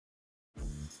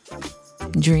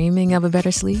Dreaming of a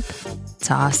better sleep?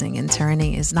 Tossing and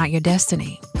turning is not your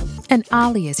destiny. And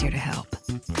Ollie is here to help.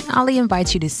 Ollie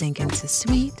invites you to sink into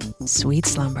sweet, sweet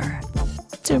slumber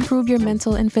to improve your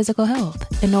mental and physical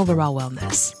health and overall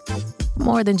wellness.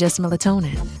 More than just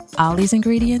melatonin, Ollie's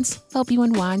ingredients help you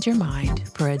unwind your mind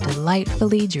for a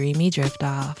delightfully dreamy drift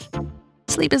off.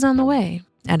 Sleep is on the way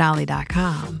at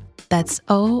Ollie.com. That's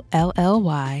OLLY.com.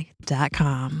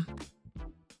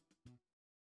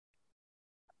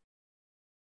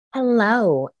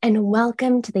 Hello, and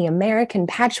welcome to the American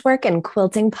Patchwork and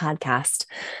Quilting Podcast.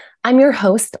 I'm your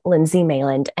host, Lindsay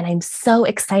Mayland, and I'm so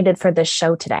excited for this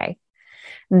show today.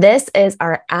 This is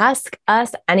our Ask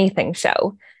Us Anything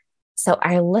show. So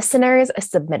our listeners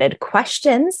submitted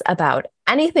questions about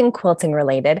anything quilting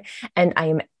related, and I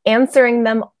am answering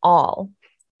them all.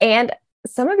 And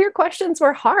some of your questions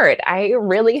were hard. I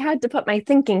really had to put my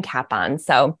thinking cap on.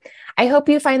 So I hope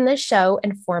you find this show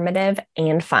informative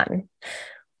and fun.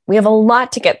 We have a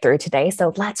lot to get through today,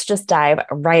 so let's just dive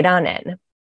right on in.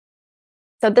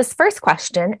 So this first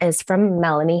question is from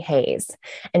Melanie Hayes,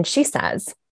 and she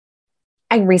says,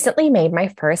 I recently made my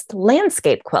first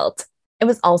landscape quilt. It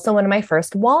was also one of my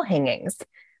first wall hangings.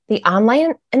 The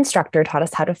online instructor taught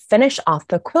us how to finish off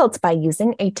the quilt by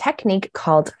using a technique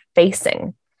called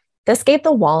facing. This gave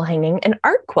the wall hanging an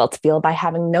art quilt feel by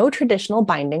having no traditional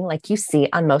binding like you see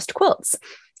on most quilts.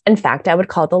 In fact, I would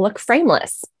call the look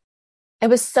frameless. It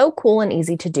was so cool and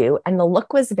easy to do, and the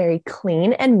look was very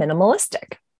clean and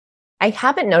minimalistic. I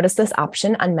haven't noticed this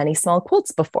option on many small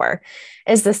quilts before.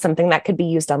 Is this something that could be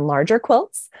used on larger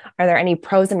quilts? Are there any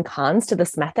pros and cons to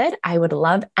this method? I would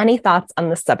love any thoughts on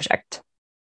this subject.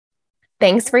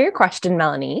 Thanks for your question,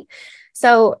 Melanie.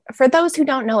 So for those who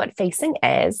don't know what facing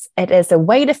is, it is a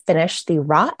way to finish the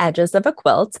raw edges of a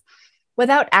quilt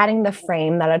without adding the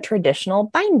frame that a traditional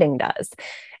binding does.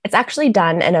 It's actually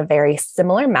done in a very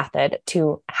similar method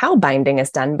to how binding is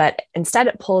done, but instead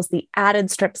it pulls the added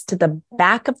strips to the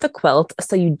back of the quilt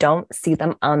so you don't see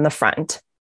them on the front.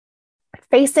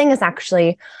 Facing is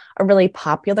actually a really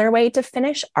popular way to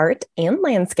finish art and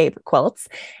landscape quilts,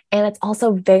 and it's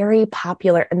also very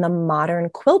popular in the modern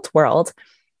quilt world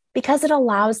because it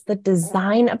allows the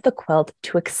design of the quilt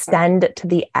to extend to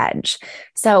the edge.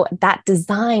 So that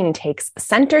design takes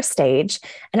center stage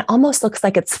and almost looks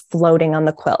like it's floating on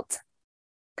the quilt.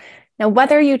 Now,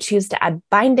 whether you choose to add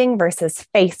binding versus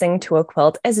facing to a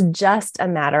quilt is just a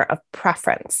matter of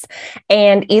preference.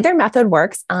 And either method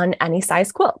works on any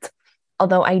size quilt,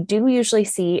 although I do usually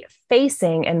see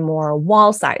facing in more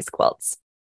wall-size quilts.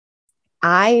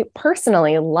 I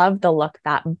personally love the look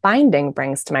that binding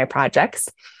brings to my projects.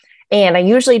 And I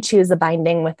usually choose a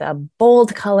binding with a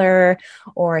bold color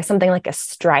or something like a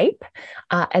stripe.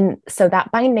 And so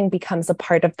that binding becomes a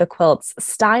part of the quilt's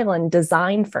style and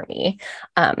design for me.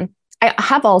 I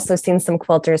have also seen some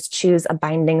quilters choose a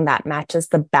binding that matches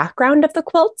the background of the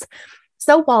quilt.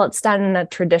 So while it's done in a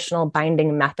traditional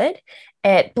binding method,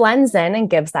 it blends in and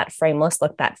gives that frameless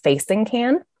look that facing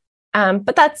can.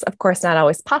 But that's, of course, not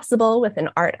always possible with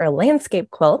an art or landscape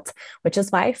quilt, which is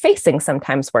why facing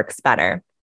sometimes works better.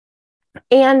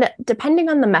 And depending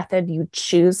on the method you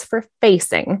choose for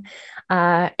facing,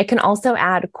 it can also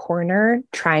add corner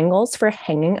triangles for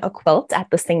hanging a quilt at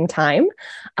the same time.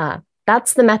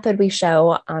 That's the method we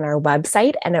show on our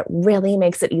website, and it really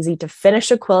makes it easy to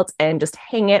finish a quilt and just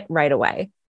hang it right away.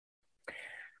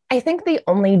 I think the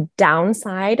only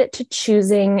downside to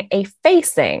choosing a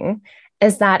facing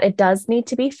is that it does need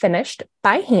to be finished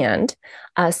by hand.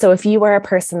 So if you are a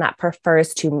person that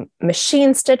prefers to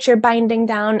machine stitch your binding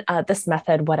down, this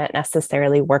method wouldn't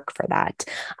necessarily work for that.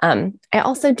 I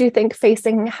also do think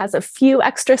facing has a few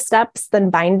extra steps than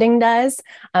binding does.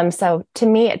 So to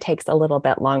me, it takes a little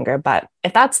bit longer, but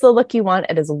if that's the look you want,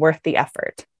 it is worth the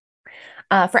effort.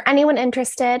 For anyone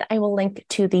interested, I will link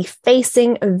to the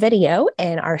facing video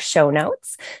in our show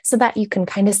notes so that you can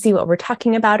kind of see what we're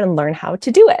talking about and learn how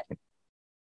to do it.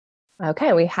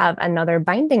 Okay, we have another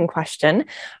binding question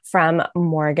from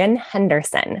Morgan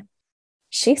Henderson.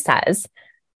 She says,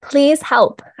 please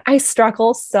help. I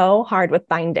struggle so hard with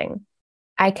binding.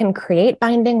 I can create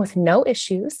binding with no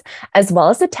issues, as well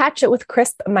as attach it with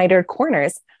crisp mitered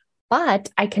corners,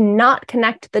 but I cannot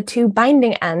connect the two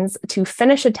binding ends to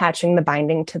finish attaching the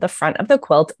binding to the front of the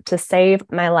quilt to save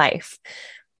my life.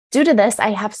 Due to this,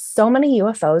 I have so many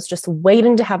UFOs just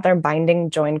waiting to have their binding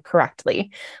joined correctly.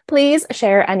 Please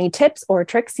share any tips or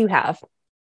tricks you have.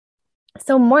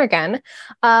 So Morgan,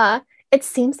 it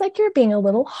seems like you're being a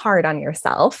little hard on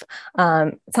yourself.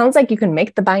 It sounds like you can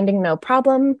make the binding no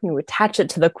problem. You attach it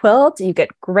to the quilt. You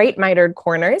get great mitered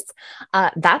corners.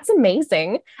 That's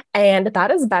amazing. And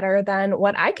that is better than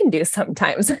what I can do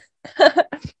sometimes.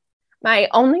 My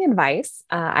only advice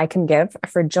I can give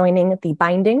for joining the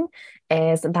binding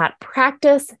is that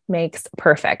practice makes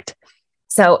perfect.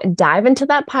 So dive into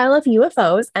that pile of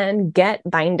UFOs and get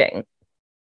binding.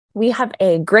 We have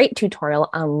a great tutorial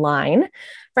online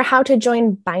for how to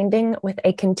join binding with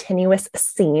a continuous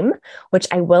seam, which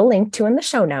I will link to in the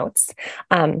show notes.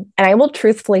 And I will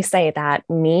truthfully say that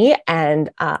me and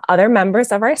other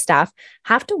members of our staff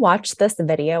have to watch this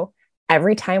video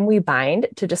every time we bind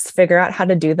to just figure out how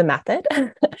to do the method.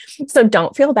 So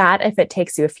don't feel bad if it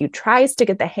takes you a few tries to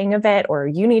get the hang of it, or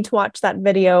you need to watch that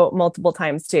video multiple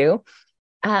times too.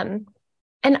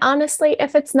 And honestly,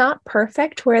 if it's not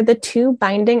perfect where the two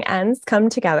binding ends come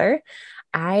together,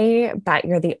 I bet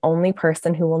you're the only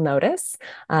person who will notice.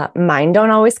 Mine don't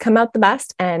always come out the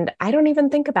best, and I don't even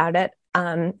think about it.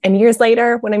 And years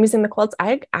later, when I'm using the quilts,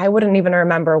 I wouldn't even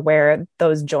remember where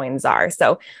those joins are.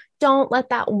 So don't let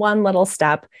that one little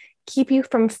step keep you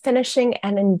from finishing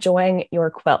and enjoying your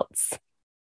quilts.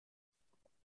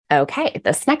 Okay,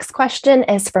 this next question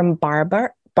is from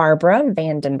Barbara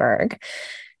Vandenberg.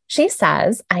 She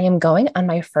says, I am going on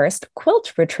my first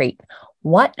quilt retreat.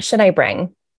 What should I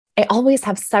bring? I always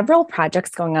have several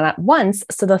projects going on at once,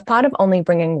 so the thought of only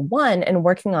bringing one and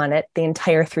working on it the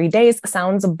entire 3 days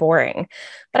sounds boring.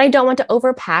 But I don't want to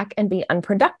overpack and be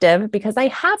unproductive because I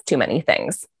have too many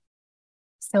things.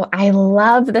 So I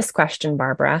love this question,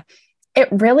 Barbara. It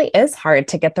really is hard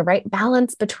to get the right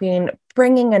balance between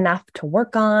bringing enough to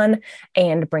work on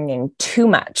and bringing too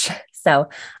much. So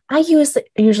I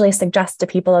usually suggest to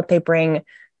people that they bring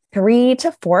 3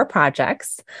 to 4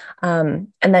 projects, and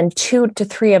then 2 to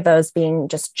 3 of those being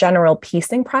just general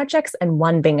piecing projects and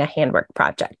 1 being a handwork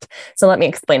project. So let me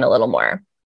explain a little more.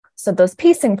 So those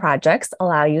piecing projects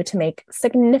allow you to make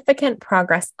significant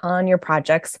progress on your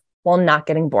projects while not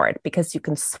getting bored, because you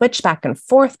can switch back and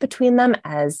forth between them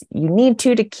as you need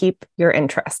to keep your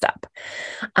interest up.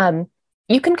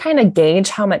 You can kind of gauge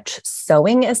how much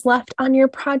sewing is left on your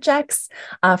projects.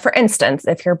 For instance,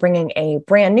 if you're bringing a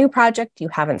brand new project you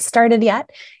haven't started yet,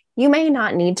 you may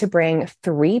not need to bring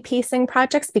 3 piecing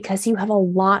projects because you have a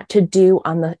lot to do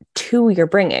on the 2 you're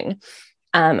bringing.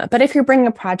 But if you're bringing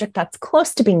a project that's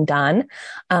close to being done,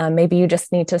 maybe you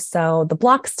just need to sew the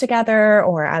blocks together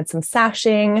or add some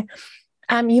sashing,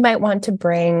 you might want to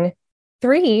bring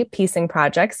 3 piecing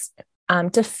projects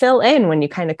to fill in when you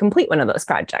kind of complete one of those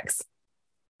projects.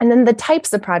 And then the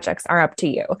types of projects are up to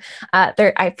you.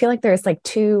 I feel like there's like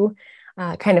 2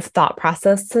 kind of thought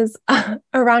processes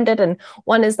around it. And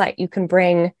one is that you can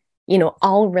bring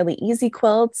all really easy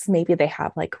quilts. Maybe they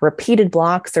have like repeated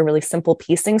blocks or really simple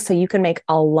piecing. So you can make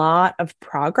a lot of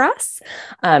progress.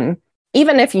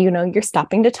 Even if, you're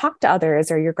stopping to talk to others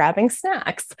or you're grabbing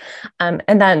snacks. And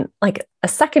then like a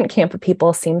second camp of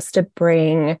people seems to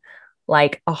bring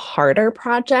like a harder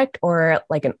project or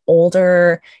like an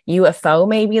older UFO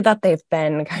maybe that they've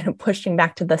been kind of pushing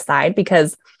back to the side,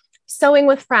 because sewing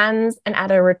with friends and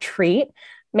at a retreat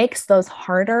makes those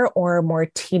harder or more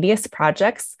tedious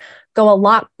projects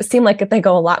seem like they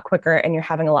go a lot quicker and you're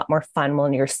having a lot more fun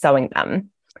when you're sewing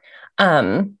them.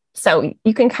 So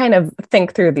you can kind of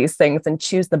think through these things and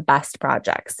choose the best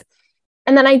projects.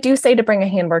 And then I do say to bring a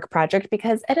handwork project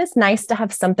because it is nice to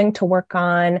have something to work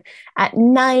on at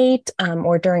night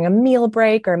or during a meal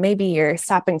break, or maybe you're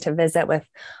stopping to visit with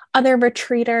other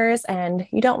retreaters and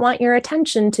you don't want your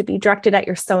attention to be directed at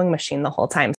your sewing machine the whole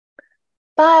time.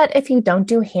 But if you don't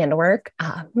do handwork,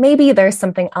 maybe there's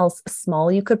something else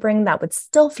small you could bring that would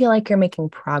still feel like you're making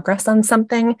progress on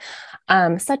something,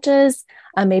 such as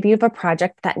maybe you have a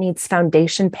project that needs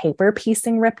foundation paper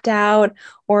piecing ripped out,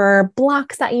 or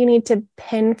blocks that you need to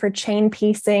pin for chain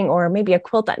piecing, or maybe a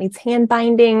quilt that needs hand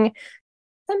binding.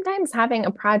 Sometimes having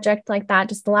a project like that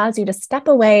just allows you to step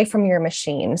away from your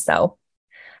machine. So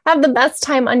have the best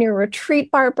time on your retreat,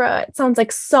 Barbara. It sounds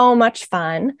like so much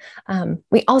fun.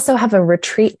 We also have a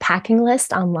retreat packing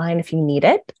list online if you need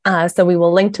it. So we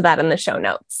will link to that in the show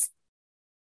notes.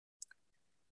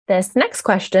 This next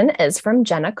question is from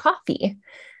Jenna Coffee.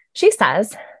 She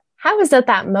says, how is it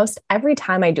that most every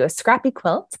time I do a scrappy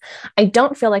quilt, I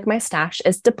don't feel like my stash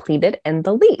is depleted in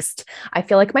the least? I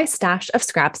feel like my stash of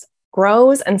scraps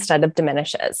grows instead of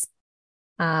diminishes.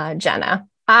 Jenna,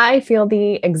 I feel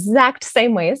the exact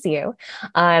same way as you,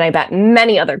 and I bet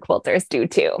many other quilters do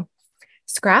too.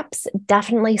 Scraps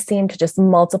definitely seem to just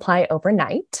multiply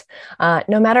overnight,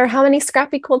 no matter how many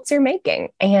scrappy quilts you're making.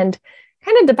 And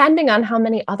kind of depending on how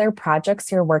many other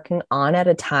projects you're working on at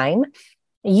a time,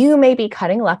 you may be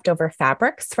cutting leftover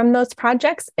fabrics from those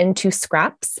projects into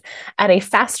scraps at a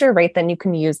faster rate than you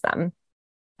can use them.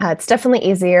 It's definitely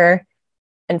easier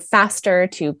and faster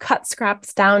to cut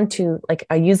scraps down to like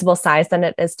a usable size than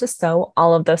it is to sew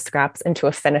all of those scraps into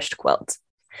a finished quilt.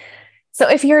 So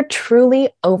if you're truly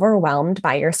overwhelmed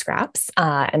by your scraps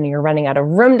and you're running out of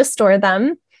room to store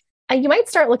them, you might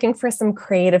start looking for some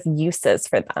creative uses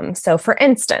for them. So for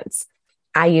instance,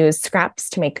 I use scraps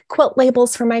to make quilt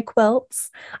labels for my quilts.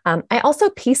 I also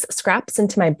piece scraps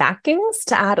into my backings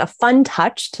to add a fun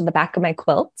touch to the back of my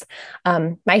quilt.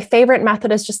 My favorite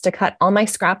method is just to cut all my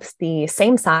scraps the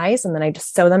same size, and then I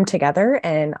just sew them together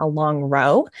in a long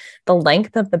row, the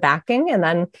length of the backing, and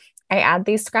then I add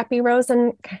these scrappy rows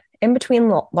in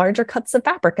between larger cuts of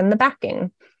fabric in the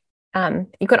backing.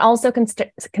 You could also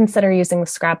consider using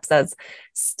scraps as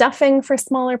stuffing for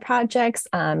smaller projects,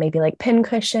 maybe like pin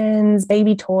cushions,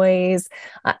 baby toys,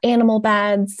 animal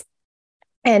beds.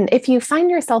 And if you find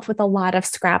yourself with a lot of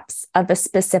scraps of a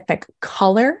specific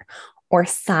color or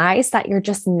size that you're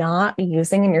just not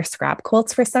using in your scrap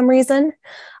quilts for some reason,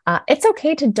 it's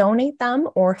okay to donate them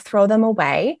or throw them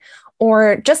away,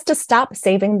 or just to stop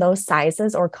saving those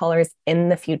sizes or colors in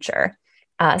the future.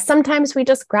 Sometimes we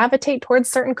just gravitate towards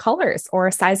certain colors or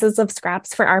sizes of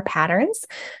scraps for our patterns.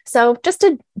 So just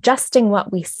adjusting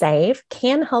what we save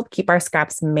can help keep our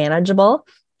scraps manageable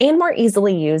and more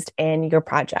easily used in your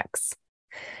projects.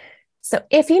 So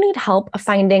if you need help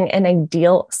finding an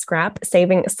ideal scrap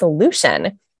saving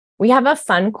solution, we have a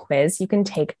fun quiz you can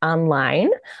take online.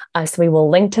 So we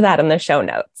will link to that in the show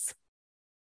notes.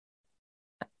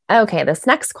 Okay, this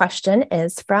next question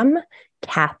is from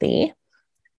Kathy.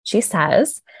 She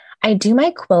says, I do my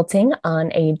quilting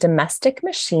on a domestic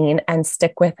machine and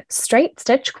stick with straight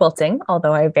stitch quilting,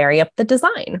 although I vary up the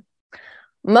design.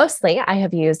 Mostly, I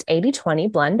have used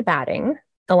 80-20 blend batting.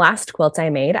 The last quilt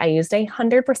I made, I used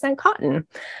 100% cotton.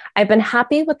 I've been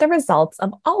happy with the results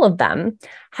of all of them.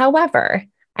 However,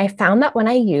 I found that when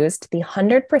I used the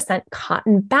 100%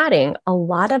 cotton batting, a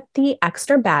lot of the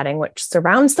extra batting, which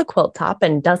surrounds the quilt top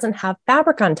and doesn't have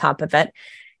fabric on top of it,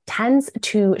 tends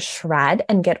to shred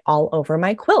and get all over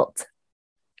my quilt.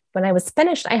 When I was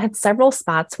finished, I had several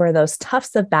spots where those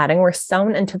tufts of batting were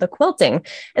sewn into the quilting,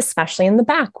 especially in the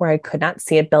back where I could not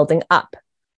see it building up.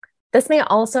 This may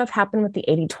also have happened with the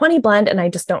 80-20 blend, and I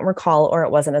just don't recall, or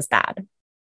it wasn't as bad.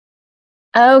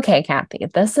 Okay, Kathy,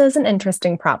 this is an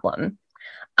interesting problem.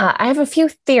 I have a few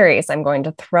theories I'm going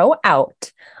to throw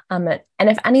out. And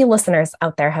if any listeners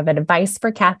out there have advice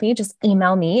for Kathy, just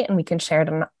email me and we can share it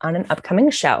on an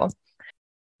upcoming show.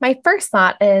 My first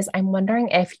thought is I'm wondering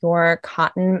if your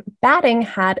cotton batting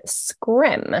had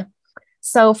scrim.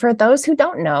 So for those who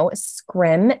don't know,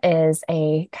 scrim is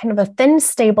a kind of a thin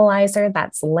stabilizer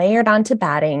that's layered onto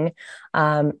batting.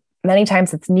 Many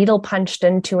times it's needle punched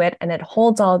into it and it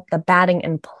holds all the batting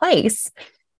in place.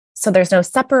 So there's no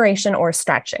separation or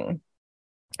stretching.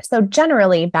 So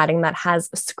generally, batting that has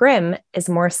scrim is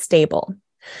more stable,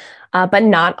 but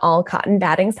not all cotton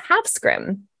battings have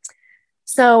scrim.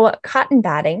 So cotton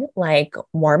batting, like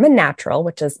Warm and Natural,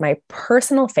 which is my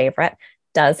personal favorite,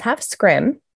 does have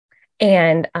scrim.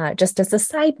 And just as a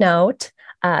side note,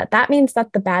 that means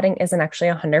that the batting isn't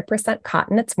actually 100%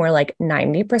 cotton. It's more like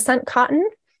 90% cotton,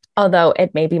 although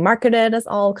it may be marketed as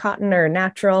all cotton or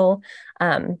natural.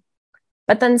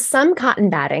 But then some cotton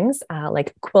battings,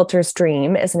 like Quilter's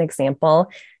Dream is an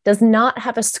example, does not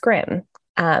have a scrim.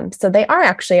 So they are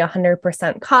actually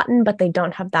 100% cotton, but they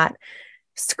don't have that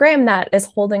scrim that is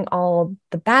holding all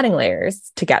the batting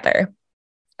layers together.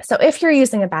 So if you're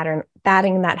using a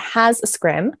batting that has a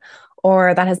scrim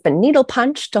or that has been needle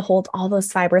punched to hold all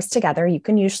those fibers together, you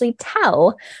can usually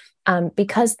tell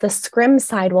because the scrim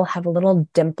side will have little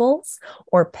dimples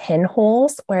or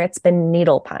pinholes where it's been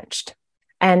needle punched.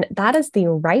 And that is the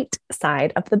right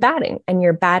side of the batting. And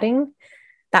your batting,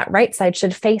 that right side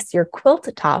should face your quilt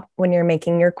top when you're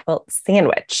making your quilt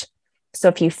sandwich. So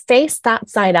if you face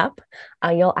that side up,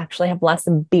 you'll actually have less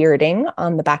bearding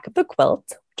on the back of the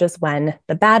quilt, which is when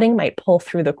the batting might pull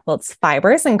through the quilt's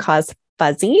fibers and cause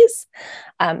fuzzies.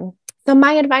 So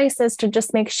my advice is to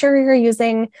just make sure you're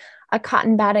using a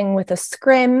cotton batting with a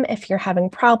scrim if you're having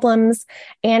problems,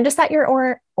 and just that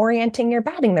you're orienting your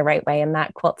batting the right way in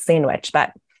that quilt sandwich.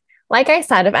 But like I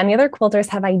said, if any other quilters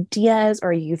have ideas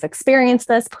or you've experienced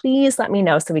this, please let me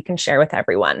know so we can share with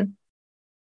everyone.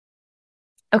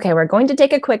 Okay, we're going to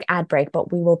take a quick ad break,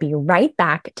 but we will be right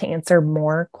back to answer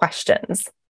more questions.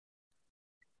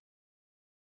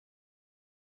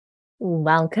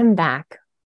 Welcome back.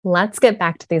 Let's get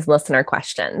back to these listener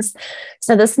questions.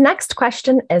 So this next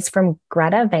question is from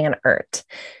Greta Van Ert.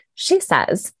 She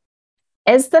says,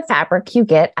 is the fabric you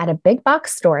get at a big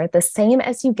box store the same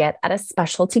as you get at a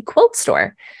specialty quilt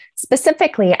store?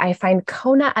 Specifically, I find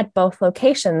Kona at both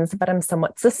locations, but I'm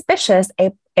somewhat suspicious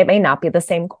it may not be the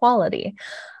same quality.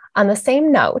 On the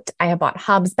same note, I have bought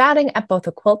Hobbs batting at both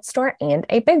a quilt store and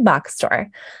a big box store.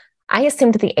 I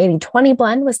assumed the 80/20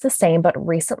 blend was the same, but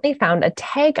recently found a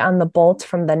tag on the bolt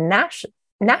from the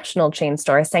national chain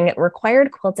store saying it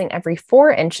required quilting every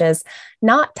 4 inches,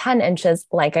 not 10 inches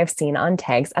like I've seen on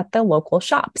tags at the local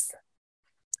shops.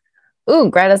 Ooh,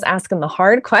 Greta's asking the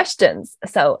hard questions.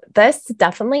 So this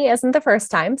definitely isn't the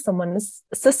first time someone has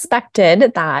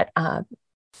suspected that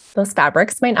those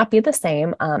fabrics might not be the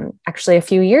same. Actually, a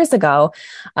few years ago,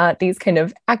 these kind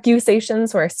of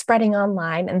accusations were spreading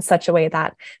online in such a way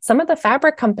that some of the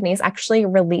fabric companies actually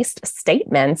released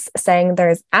statements saying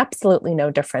there's absolutely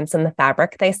no difference in the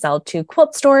fabric they sell to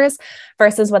quilt stores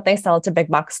versus what they sell to big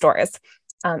box stores.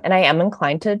 And I am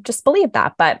inclined to just believe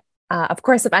that. But of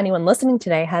course, if anyone listening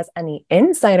today has any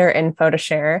insider info to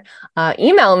share,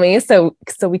 email me so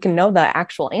we can know the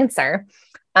actual answer.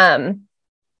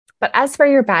 But as for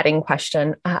your batting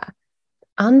question,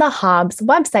 on the Hobbs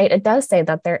website, it does say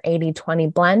that their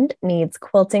 80/20 blend needs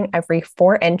quilting every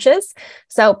 4 inches.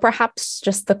 So perhaps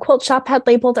just the quilt shop had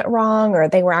labeled it wrong, or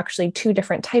they were actually 2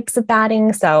 different types of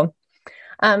batting. So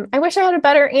I wish I had a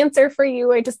better answer for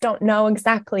you. I just don't know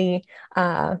exactly,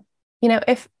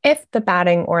 if the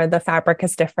batting or the fabric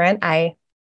is different. I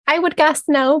would guess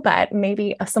no, but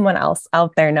maybe someone else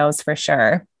out there knows for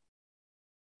sure.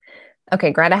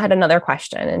 Okay, Greta had another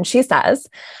question, and she says,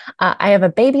 I have a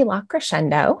baby lock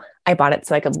crescendo. I bought it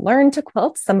so I could learn to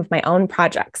quilt some of my own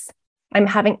projects. I'm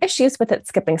having issues with it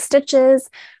skipping stitches,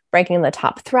 breaking the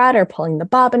top thread, or pulling the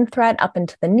bobbin thread up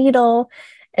into the needle.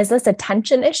 Is this a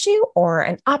tension issue or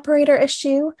an operator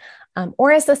issue?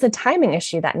 Or is this a timing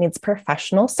issue that needs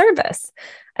professional service?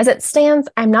 As it stands,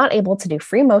 I'm not able to do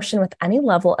free motion with any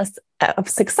level of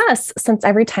success since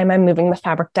every time I'm moving the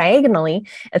fabric diagonally,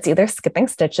 it's either skipping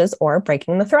stitches or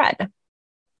breaking the thread.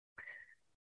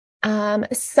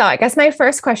 So I guess my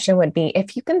first question would be,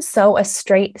 if you can sew a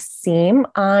straight seam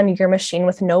on your machine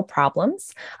with no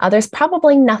problems, there's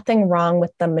probably nothing wrong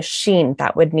with the machine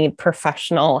that would need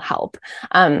professional help.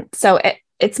 So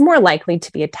it's more likely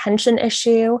to be a tension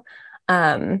issue.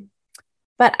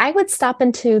 But I would stop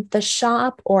into the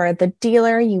shop or the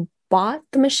dealer you bought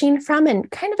the machine from and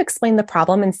kind of explain the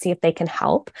problem and see if they can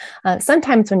help.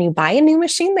 Sometimes when you buy a new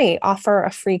machine, they offer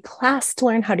a free class to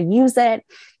learn how to use it,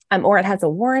 or it has a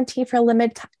warranty for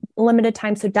limited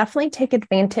time. So definitely take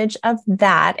advantage of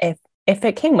that if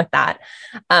it came with that.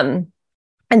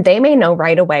 And they may know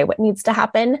right away what needs to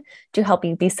happen to help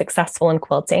you be successful in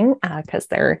quilting, because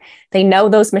they know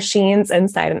those machines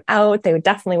inside and out. They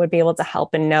would be able to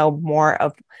help and know more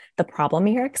of the problem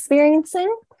you're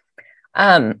experiencing.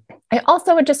 I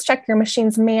also would just check your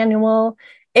machine's manual,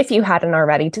 if you hadn't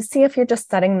already, to see if you're just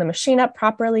setting the machine up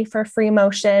properly for free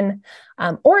motion,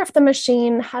 or if the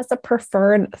machine has a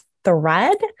preferred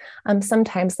thread.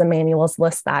 Sometimes the manuals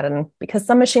list that, and because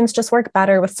some machines just work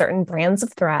better with certain brands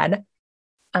of thread.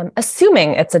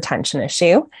 Assuming it's a tension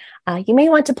issue, you may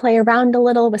want to play around a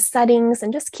little with settings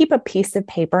and just keep a piece of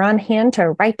paper on hand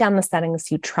to write down the settings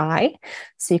you try.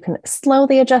 So you can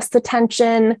slowly adjust the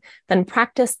tension, then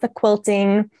practice the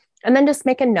quilting, and then just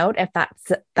make a note if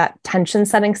that tension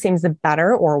setting seems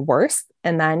better or worse,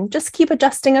 and then just keep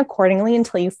adjusting accordingly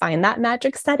until you find that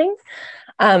magic setting.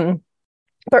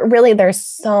 But really, there's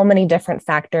so many different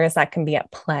factors that can be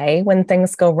at play when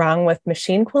things go wrong with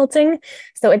machine quilting.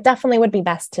 So it definitely would be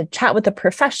best to chat with a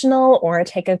professional or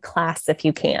take a class if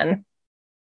you can.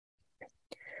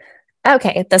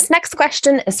 Okay, this next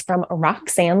question is from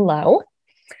Roxanne Lowe.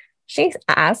 She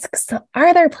asks,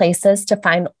 are there places to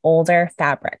find older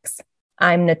fabrics?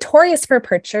 I'm notorious for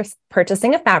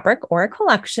purchasing a fabric or a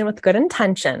collection with good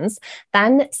intentions,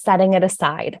 then setting it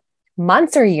aside.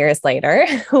 Months or years later,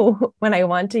 when I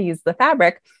want to use the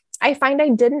fabric, I find I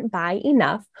didn't buy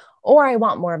enough or I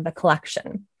want more of the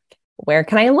collection. Where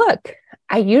can I look?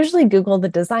 I usually Google the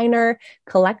designer,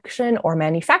 collection, or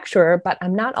manufacturer, but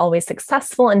I'm not always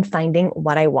successful in finding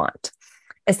what I want.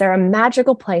 Is there a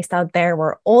magical place out there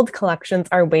where old collections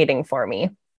are waiting for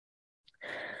me?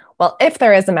 Well, if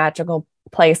there is a magical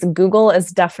place, Google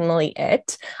is definitely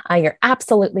it. You're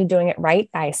absolutely doing it right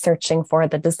by searching for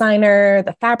the designer,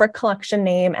 the fabric collection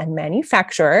name, and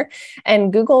manufacturer.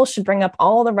 And Google should bring up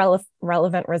all the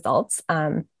relevant results.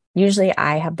 Usually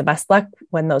I have the best luck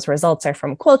when those results are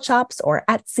from quilt shops or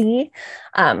Etsy.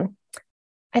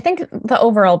 I think the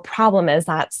overall problem is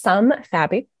that some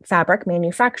fabric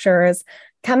manufacturers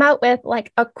come out with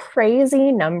like a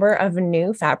crazy number of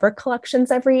new fabric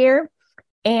collections every year.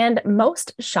 And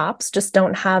most shops just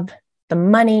don't have the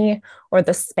money or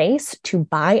the space to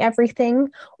buy everything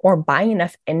or buy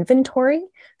enough inventory,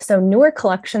 so newer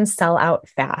collections sell out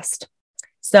fast.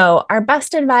 So our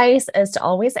best advice is to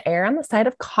always err on the side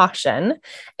of caution.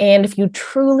 And if you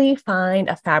truly find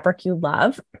a fabric you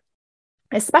love,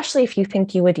 especially if you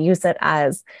think you would use it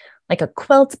as like a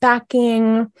quilt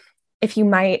backing, if you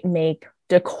might make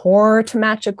decor to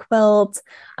match a quilt,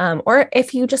 or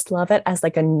if you just love it as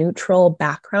like a neutral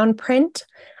background print,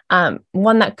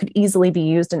 one that could easily be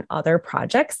used in other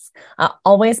projects,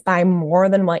 always buy more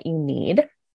than what you need.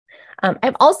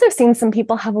 I've also seen some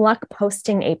people have luck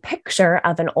posting a picture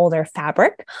of an older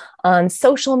fabric on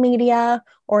social media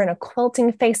or in a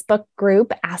quilting Facebook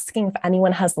group, asking if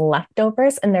anyone has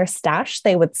leftovers in their stash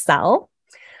they would sell.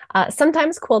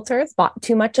 Sometimes quilters bought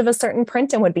too much of a certain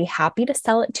print and would be happy to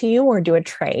sell it to you or do a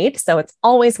trade, so it's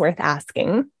always worth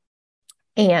asking.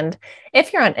 And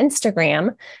if you're on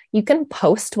Instagram, you can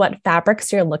post what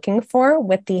fabrics you're looking for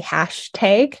with the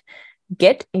hashtag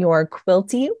Get Your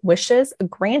Quilty Wishes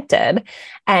Granted.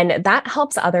 And that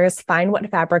helps others find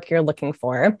what fabric you're looking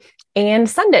for and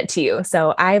send it to you.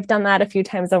 So I've done that a few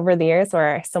times over the years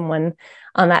where someone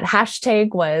on that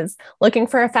hashtag was looking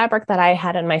for a fabric that I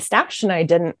had in my stash and I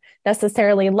didn't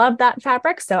necessarily love that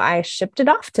fabric, so I shipped it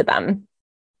off to them.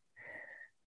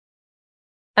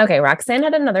 Okay, Roxanne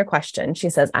had another question. She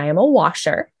says, I am a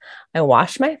washer. I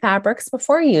wash my fabrics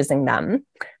before using them,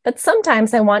 but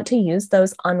sometimes I want to use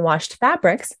those unwashed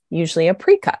fabrics, usually a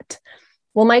pre-cut.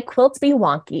 Will my quilts be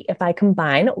wonky if I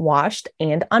combine washed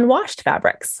and unwashed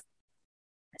fabrics?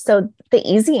 So the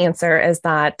easy answer is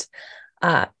that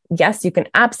yes, you can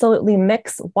absolutely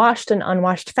mix washed and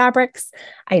unwashed fabrics.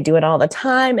 I do it all the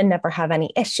time and never have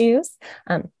any issues.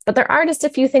 But there are just a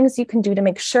few things you can do to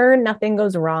make sure nothing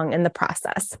goes wrong in the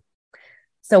process.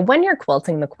 So when you're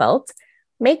quilting the quilt,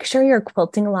 make sure your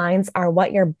quilting lines are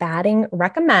what your batting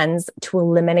recommends to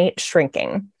eliminate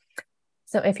shrinking.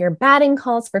 So if your batting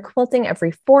calls for quilting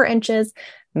every 4 inches,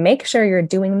 make sure you're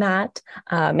doing that,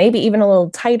 maybe even a little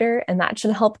tighter, and that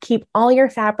should help keep all your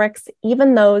fabrics,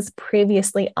 even those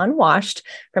previously unwashed,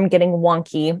 from getting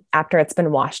wonky after it's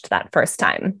been washed that first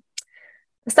time.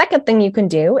 The second thing you can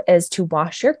do is to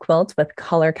wash your quilt with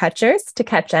color catchers to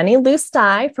catch any loose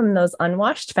dye from those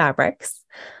unwashed fabrics.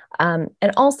 And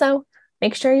also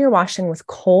make sure you're washing with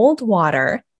cold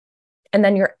water, and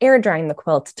then you're air drying the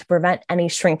quilt to prevent any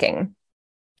shrinking.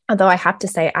 Although I have to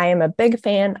say, I am a big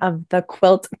fan of the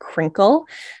quilt crinkle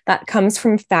that comes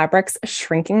from fabrics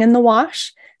shrinking in the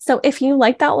wash. So if you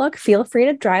like that look, feel free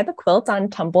to dry the quilt on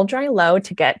tumble dry low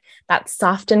to get that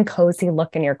soft and cozy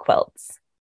look in your quilts.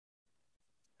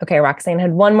 Okay, Roxanne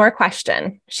had one more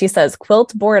question. She says,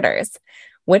 quilt borders.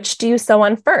 Which do you sew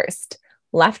on first?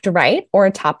 Left, right, or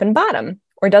top and bottom?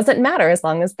 Or does it matter as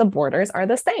long as the borders are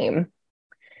the same?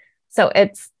 So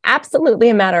it's absolutely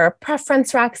a matter of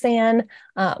preference, Roxanne.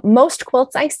 Most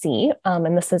quilts I see,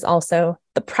 and this is also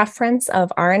the preference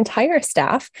of our entire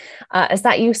staff, is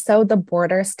that you sew the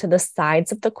borders to the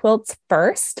sides of the quilts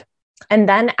first, and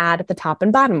then add the top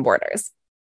and bottom borders.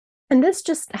 And this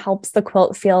just helps the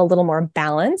quilt feel a little more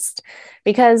balanced,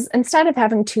 because instead of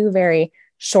having 2 very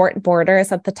short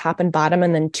borders at the top and bottom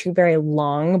and then 2 very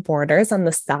long borders on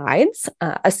the sides,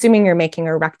 assuming you're making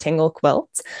a rectangle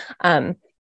quilt,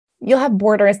 you'll have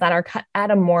borders that are cut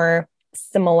at a more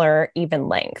similar, even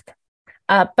length.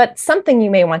 But something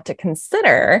you may want to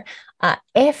consider,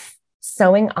 if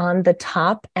sewing on the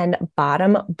top and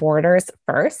bottom borders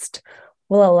first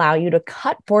will allow you to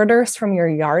cut borders from your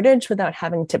yardage without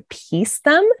having to piece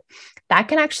them, that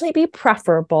can actually be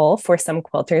preferable for some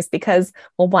quilters because,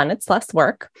 well, one, it's less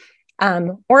work.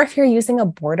 Or if you're using a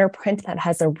border print that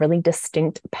has a really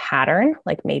distinct pattern,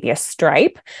 like maybe a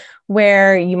stripe,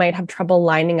 where you might have trouble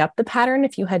lining up the pattern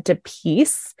if you had to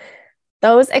piece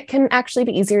those, it can actually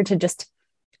be easier to just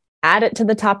add it to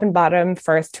the top and bottom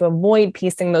first to avoid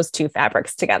piecing those 2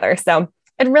 fabrics together. So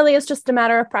it really is just a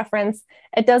matter of preference.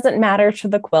 It doesn't matter to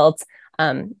the quilt,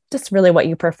 just really what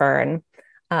you prefer. And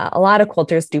a lot of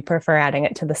quilters do prefer adding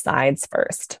it to the sides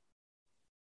first.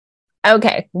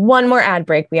 Okay, one more ad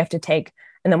break we have to take,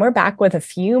 and then we're back with a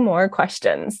few more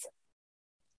questions.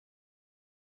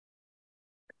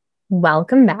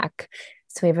 Welcome back.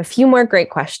 So we have a few more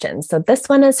great questions. So this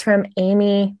one is from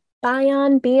Amy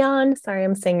Bion. Sorry,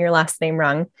 I'm saying your last name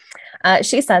wrong.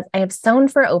 She says, I have sewn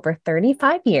for over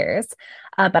 35 years,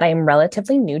 but I am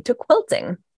relatively new to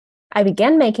quilting. I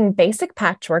began making basic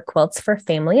patchwork quilts for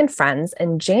family and friends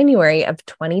in January of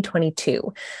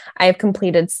 2022. I have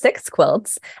completed 6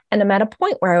 quilts and I'm at a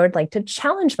point where I would like to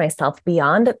challenge myself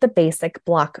beyond the basic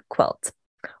block quilt.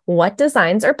 What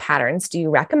designs or patterns do you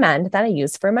recommend that I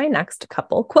use for my next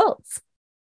couple quilts?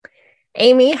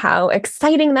 Amy, how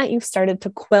exciting that you've started to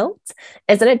quilt.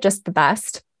 Isn't it just the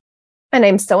best? And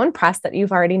I'm so impressed that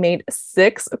you've already made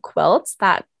 6 quilts.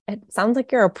 That it sounds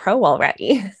like you're a pro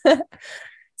already.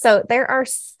 So there are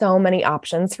so many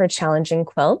options for challenging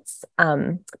quilts.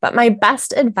 But my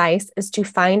best advice is to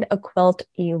find a quilt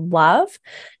you love,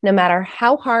 no matter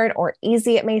how hard or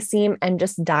easy it may seem, and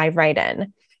just dive right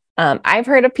in. I've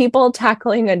heard of people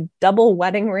tackling a double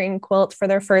wedding ring quilt for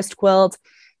their first quilt,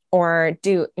 or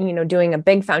doing a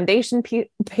big foundation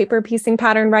paper piecing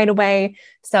pattern right away.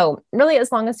 So really,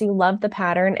 as long as you love the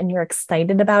pattern and you're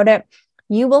excited about it,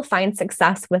 you will find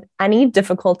success with any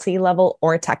difficulty level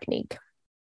or technique.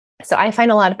 So I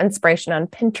find a lot of inspiration on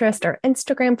Pinterest or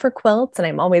Instagram for quilts, and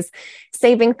I'm always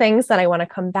saving things that I want to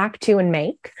come back to and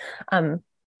make.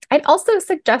 I'd also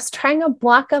suggest trying a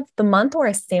block of the month or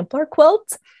a sampler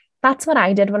quilt. That's what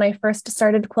I did when I first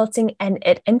started quilting, and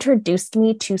it introduced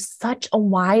me to such a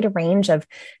wide range of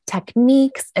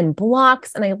techniques and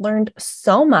blocks, and I learned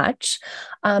so much.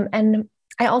 And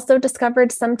I also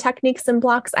discovered some techniques and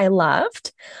blocks I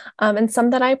loved, and some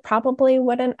that I probably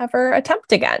wouldn't ever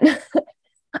attempt again.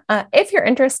 If you're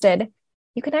interested,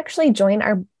 you can actually join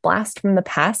our Blast from the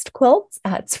Past quilt.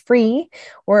 It's free.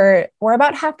 We're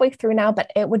about halfway through now,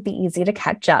 but it would be easy to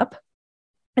catch up.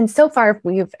 And so far,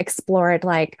 we've explored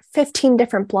like 15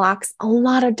 different blocks, a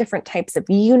lot of different types of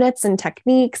units and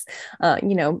techniques,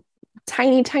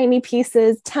 tiny, tiny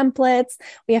pieces, templates.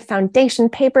 We have foundation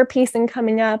paper piecing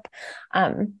coming up.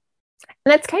 And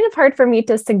it's kind of hard for me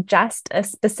to suggest a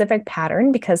specific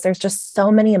pattern because there's just so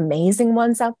many amazing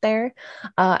ones out there.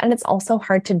 And it's also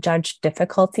hard to judge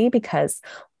difficulty because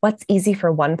what's easy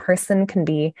for one person can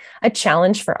be a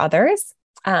challenge for others.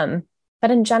 But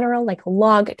in general, like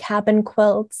log cabin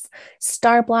quilts,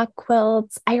 star block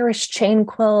quilts, Irish chain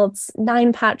quilts,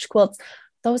 9-patch quilts,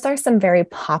 those are some very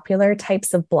popular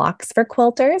types of blocks for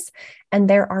quilters. And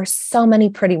there are so many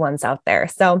pretty ones out there.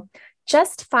 So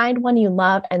just find one you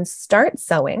love and start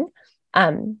sewing.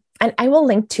 And I will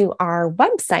link to our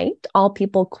website,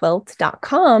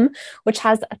 allpeoplequilt.com, which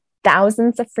has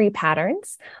thousands of free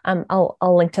patterns. I'll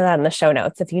link to that in the show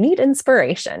notes if you need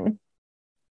inspiration.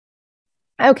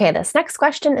 Okay, this next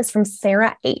question is from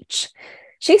Sarah H.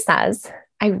 She says,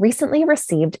 I recently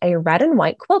received a red and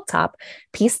white quilt top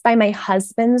pieced by my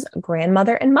husband's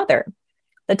grandmother and mother.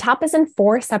 The top is in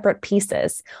 4 separate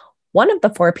pieces. One of the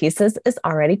 4 pieces is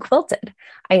already quilted.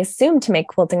 I assume to make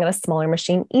quilting on a smaller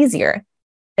machine easier.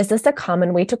 Is this a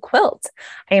common way to quilt?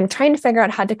 I am trying to figure out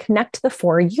how to connect the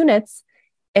 4 units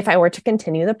if I were to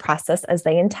continue the process as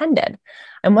they intended.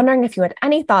 I'm wondering if you had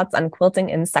any thoughts on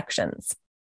quilting in sections.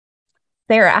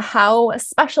 Sarah, how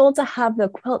special to have the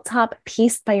quilt top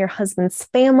pieced by your husband's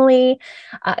family.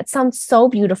 It sounds so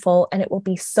beautiful, and it will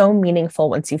be so meaningful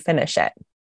once you finish it.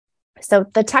 So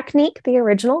the technique the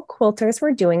original quilters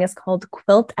were doing is called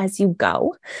quilt as you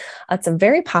go. It's a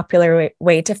very popular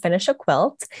way to finish a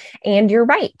quilt. And you're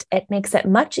right, it makes it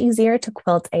much easier to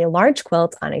quilt a large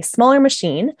quilt on a smaller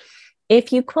machine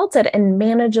if you quilt it in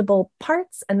manageable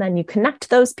parts and then you connect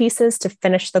those pieces to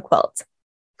finish the quilt.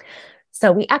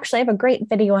 So we actually have a great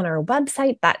video on our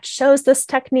website that shows this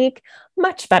technique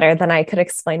much better than I could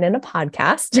explain in a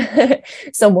podcast.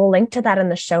 So we'll link to that in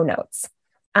the show notes.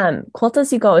 Quilt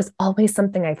as you go is always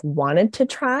something I've wanted to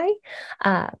try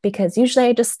because usually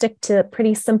I just stick to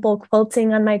pretty simple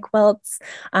quilting on my quilts.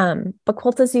 But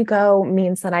quilt as you go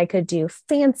means that I could do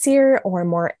fancier or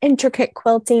more intricate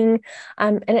quilting,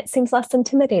 and it seems less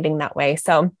intimidating that way.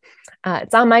 So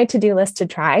it's on my to-do list to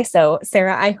try. So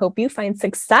Sarah, I hope you find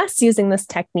success using this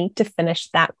technique to finish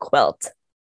that quilt.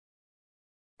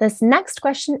 This next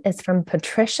question is from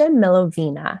Patricia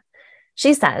Milovina.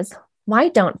 She says, why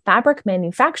don't fabric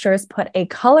manufacturers put a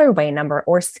colorway number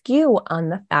or SKU on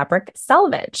the fabric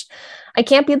selvage? I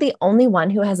can't be the only one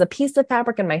who has a piece of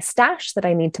fabric in my stash that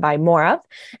I need to buy more of,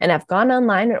 and I've gone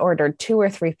online and ordered 2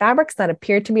 or 3 fabrics that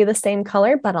appear to be the same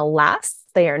color, but alas,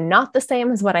 they are not the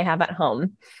same as what I have at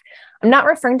home. I'm not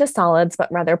referring to solids,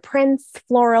 but rather prints,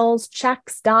 florals,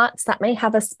 checks, dots that may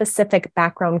have a specific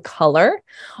background color,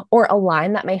 or a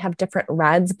line that may have different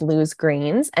reds, blues,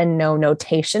 greens, and no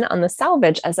notation on the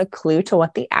selvage as a clue to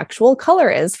what the actual color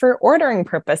is for ordering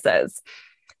purposes.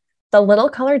 The little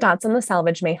color dots on the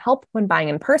selvage may help when buying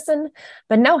in person,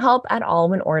 but no help at all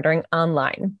when ordering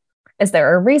online. Is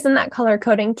there a reason that color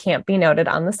coding can't be noted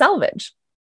on the selvage?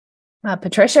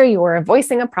 Patricia, you are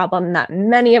voicing a problem that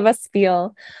many of us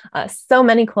feel. So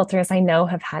many quilters I know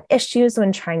have had issues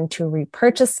when trying to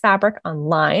repurchase fabric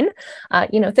online,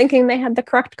 thinking they had the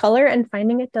correct color and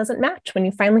finding it doesn't match when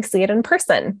you finally see it in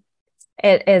person.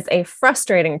 It is a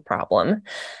frustrating problem.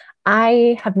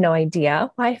 I have no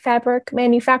idea why fabric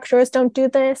manufacturers don't do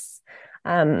this.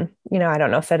 I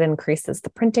don't know if it increases the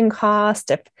printing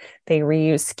cost, if they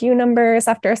reuse SKU numbers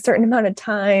after a certain amount of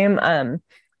time,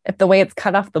 if the way it's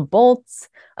cut off the bolts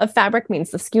of fabric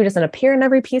means the SKU doesn't appear in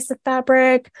every piece of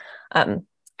fabric.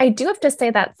 I do have to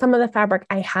say that some of the fabric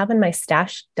I have in my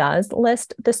stash does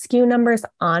list the SKU numbers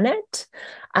on it.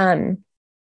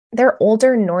 They're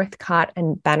older Northcott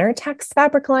and Benartex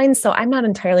fabric lines, so I'm not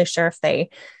entirely sure if they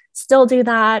still do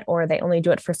that or they only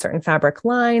do it for certain fabric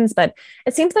lines, but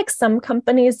it seems like some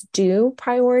companies do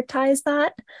prioritize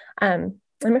that. I'm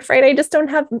afraid I just don't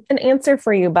have an answer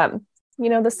for you, but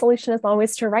the solution is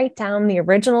always to write down the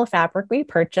original fabric we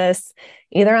purchase,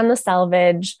 either on the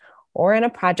selvage or in a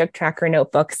project tracker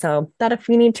notebook, so that if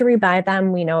we need to rebuy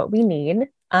them, we know what we need.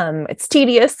 It's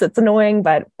tedious, it's annoying,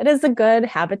 but it is a good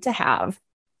habit to have.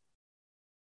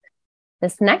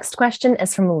 This next question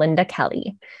is from Linda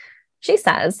Kelly. She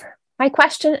says, my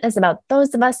question is about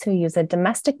those of us who use a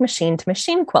domestic machine to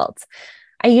machine quilts.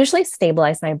 I usually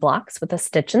stabilize my blocks with a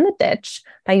stitch in the ditch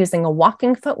by using a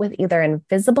walking foot with either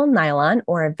invisible nylon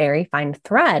or a very fine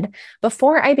thread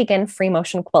before I begin free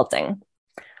motion quilting.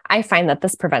 I find that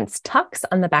this prevents tucks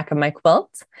on the back of my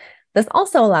quilt. This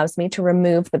also allows me to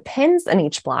remove the pins in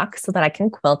each block so that I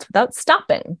can quilt without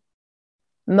stopping.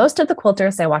 Most of the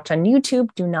quilters I watch on YouTube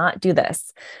do not do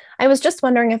this. I was just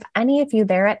wondering if any of you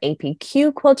there at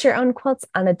APQ quilt your own quilts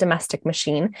on a domestic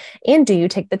machine, and do you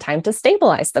take the time to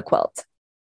stabilize the quilt?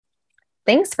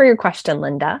 Thanks for your question,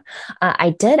 Linda.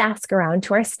 I did ask around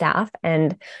to our staff,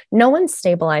 and no one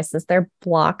stabilizes their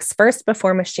blocks first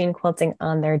before machine quilting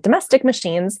on their domestic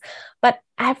machines, but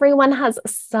everyone has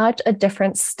such a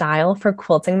different style for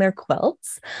quilting their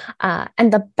quilts.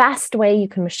 And the best way you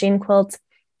can machine quilt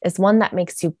is one that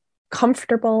makes you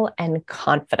comfortable and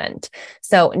confident.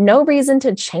 So no reason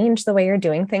to change the way you're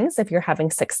doing things if you're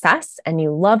having success and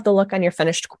you love the look on your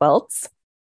finished quilts.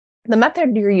 The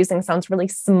method you're using sounds really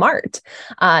smart.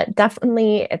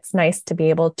 Definitely, it's nice to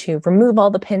be able to remove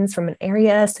all the pins from an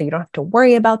area so you don't have to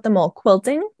worry about them while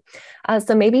quilting.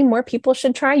 So maybe more people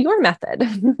should try your method.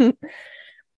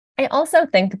 I also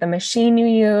think the machine you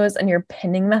use and your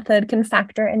pinning method can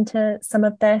factor into some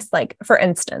of this. Like, for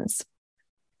instance,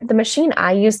 the machine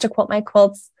I use to quilt my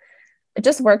quilts, it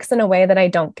just works in a way that I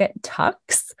don't get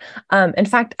tucks. In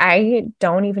fact, I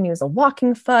don't even use a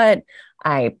walking foot.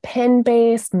 I pin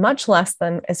base much less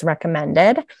than is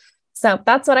recommended. So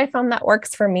that's what I found that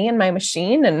works for me and my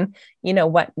machine, and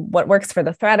what works for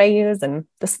the thread I use and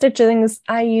the stitchings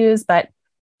I use. But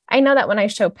I know that when I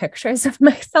show pictures of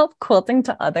myself quilting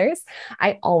to others,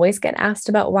 I always get asked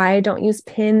about why I don't use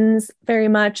pins very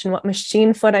much and what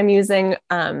machine foot I'm using.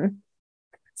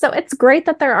 So it's great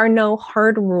that there are no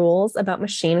hard rules about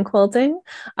machine quilting.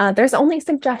 There's only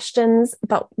suggestions,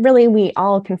 but really we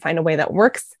all can find a way that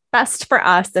works best for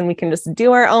us, and we can just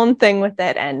do our own thing with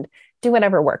it and do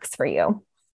whatever works for you.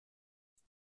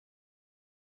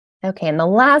 Okay, and the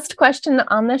last question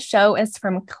on the show is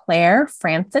from Claire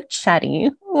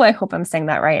Francischetti. Oh, I hope I'm saying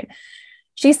that right.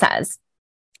 She says,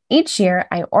 each year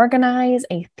I organize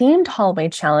a themed hallway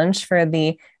challenge for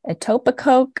the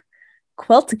Etobicoke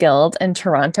Quilt Guild in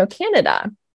Toronto, Canada.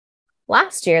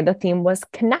 Last year, the theme was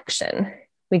connection.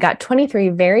 We got 23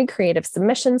 very creative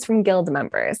submissions from guild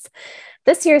members.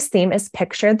 This year's theme is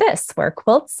Picture This, where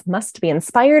quilts must be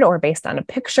inspired or based on a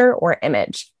picture or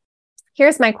image.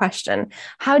 Here's my question.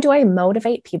 How do I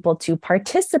motivate people to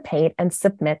participate and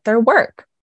submit their work?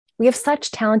 We have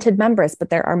such talented members, but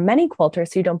there are many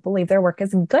quilters who don't believe their work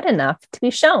is good enough to be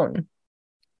shown.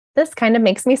 This kind of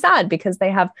makes me sad because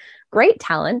they have great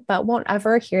talent, but won't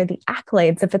ever hear the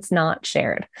accolades if it's not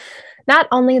shared. Not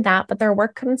only that, but their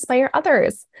work could inspire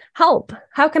others. Help!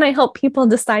 How can I help people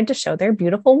decide to show their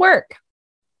beautiful work?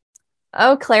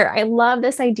 Oh, Claire, I love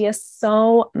this idea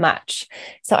so much.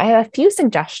 So I have a few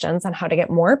suggestions on how to get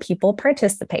more people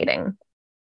participating.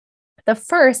 The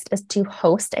first is to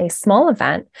host a small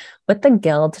event with the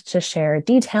guild to share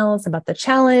details about the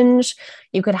challenge.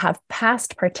 You could have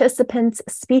past participants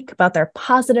speak about their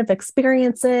positive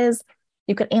experiences.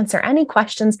 You could answer any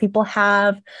questions people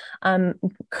have, and,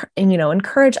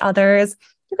 encourage others.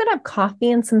 You could have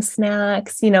coffee and some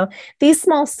snacks. These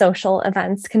small social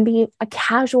events can be a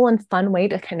casual and fun way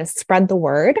to kind of spread the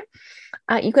word.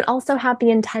 You could also have the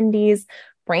attendees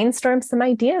brainstorm some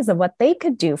ideas of what they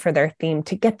could do for their theme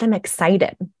to get them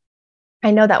excited.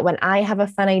 I know that when I have a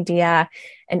fun idea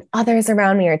and others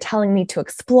around me are telling me to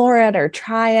explore it or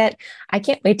try it, I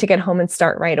can't wait to get home and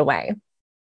start right away.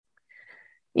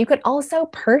 You could also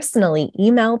personally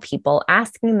email people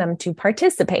asking them to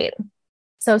participate.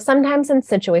 So sometimes in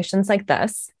situations like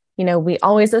this, We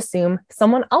always assume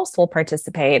someone else will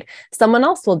participate, someone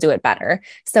else will do it better.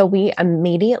 So we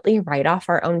immediately write off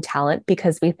our own talent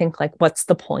because we think like, what's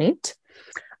the point?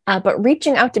 But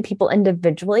reaching out to people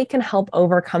individually can help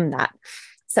overcome that.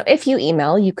 So if you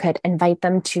email, you could invite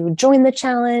them to join the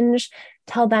challenge,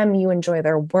 tell them you enjoy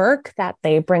their work that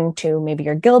they bring to maybe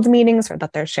your guild meetings or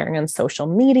that they're sharing on social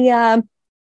media.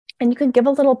 And you could give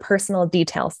a little personal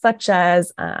detail, such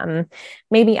as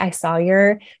maybe I saw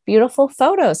your beautiful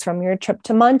photos from your trip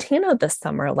to Montana this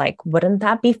summer. Like, wouldn't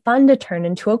that be fun to turn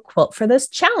into a quilt for this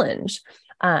challenge?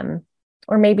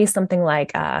 Or maybe something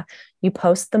like you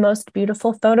post the most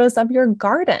beautiful photos of your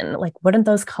garden. Like, wouldn't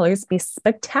those colors be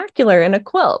spectacular in a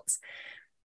quilt?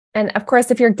 And of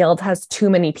course, if your guild has too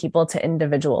many people to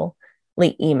individually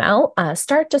email,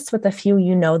 start just with a few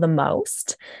you know the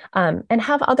most, and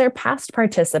have other past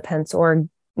participants or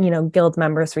guild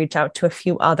members reach out to a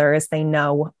few others they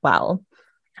know well.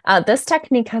 This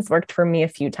technique has worked for me a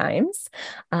few times.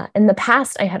 In the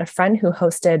past, I had a friend who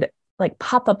hosted like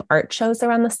pop-up art shows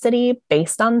around the city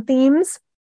based on themes.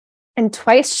 And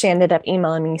twice she ended up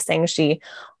emailing me saying she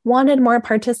wanted more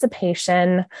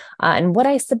participation in what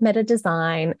I submitted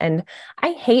design. And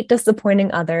I hate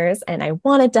disappointing others, and I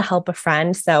wanted to help a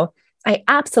friend. So I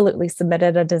absolutely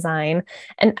submitted a design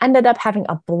and ended up having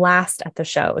a blast at the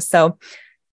show. So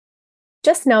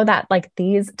just know that like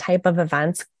these type of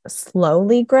events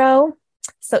slowly grow.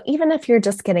 So even if you're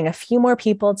just getting a few more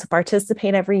people to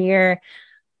participate every year,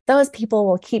 those people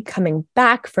will keep coming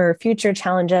back for future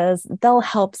challenges. They'll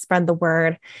help spread the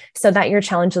word so that your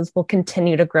challenges will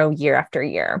continue to grow year after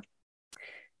year.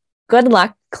 Good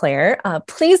luck, Claire.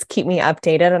 Please keep me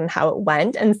updated on how it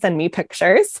went and send me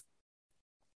pictures.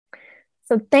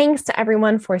 So thanks to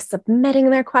everyone for submitting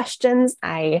their questions.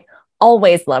 I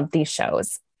always love these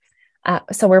shows.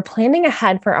 So we're planning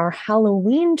ahead for our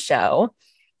Halloween show.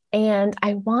 And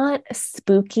I want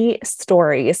spooky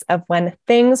stories of when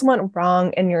things went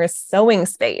wrong in your sewing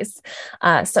space.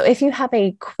 So if you have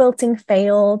a quilting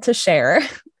fail to share,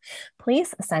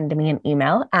 please send me an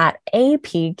email at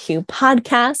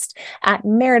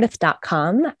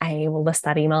apqpodcast@meredith.com. I will list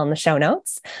that email in the show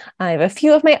notes. I have a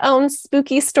few of my own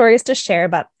spooky stories to share,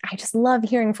 but I just love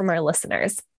hearing from our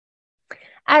listeners.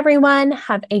 Everyone,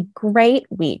 have a great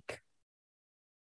week.